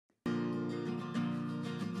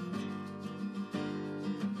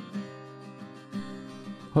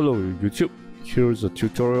Hello YouTube, here's a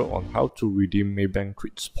tutorial on how to redeem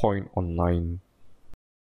Maybank2u point online.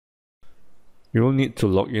 You will need to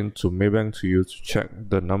log in to Maybank2u to check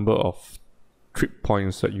the number of trip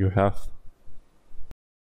points that you have.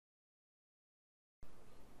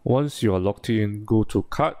 Once you are logged in, go to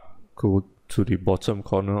Card, go to the bottom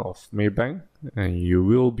corner of Maybank, and you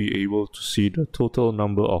will be able to see the total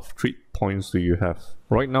number of treat points that you have.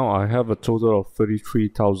 Right now I have a total of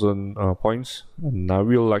 33,000 points, and I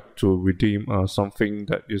will like to redeem something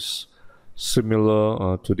that is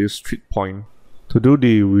similar to this treat point. To do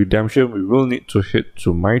the redemption, we will need to head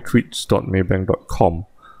to mytreats.maybank.com.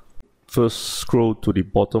 First, scroll to the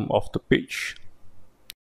bottom of the page.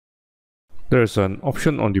 There is an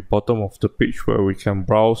option on the bottom of the page where we can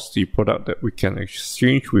browse the product that we can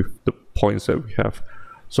exchange with the points that we have.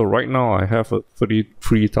 So right now I have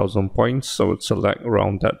 33,000 points, so I would select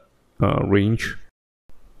around that range.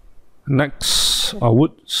 Next, I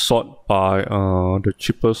would sort by the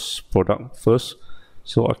cheapest product first,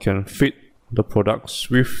 so I can fit the products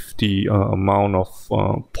with the amount of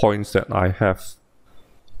points that I have.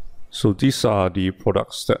 So these are the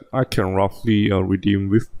products that I can roughly redeem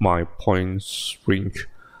with my points range.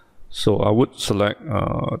 So I would select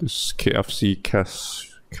this KFC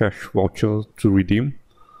cash voucher to redeem.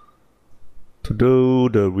 To do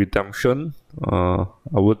the redemption, I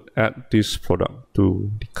would add this product to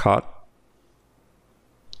the cart.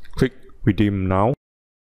 Click redeem now.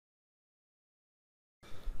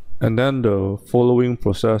 And then the following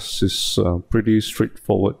process is pretty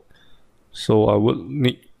straightforward. So I would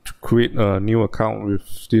need to create a new account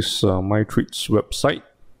with this Mytreats website.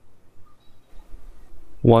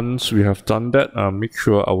 Once we have done that, make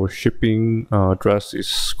sure our shipping address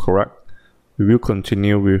is correct. We will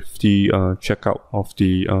continue with the checkout of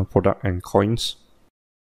the product and coins.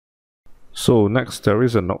 So next, there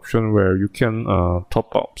is an option where you can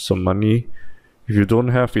top up some money if you don't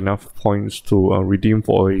have enough points to redeem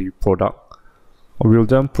for a product. I will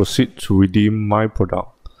then proceed to redeem my product.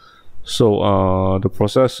 So the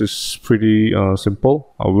process is pretty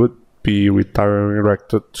simple. I would be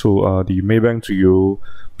redirected to the Maybank2u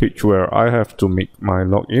page where I have to make my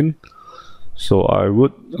login. So I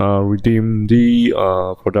would redeem the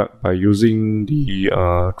product by using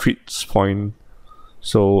the treats point.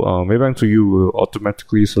 So Maybank2u will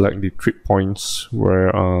automatically select the treat points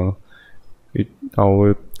where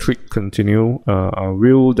our treat continue. I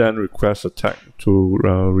will then request a tag to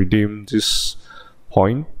redeem this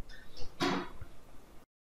point.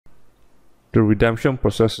 The redemption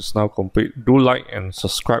process is now complete. Do like and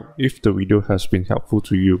subscribe if the video has been helpful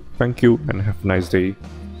to you. Thank you and have a nice day.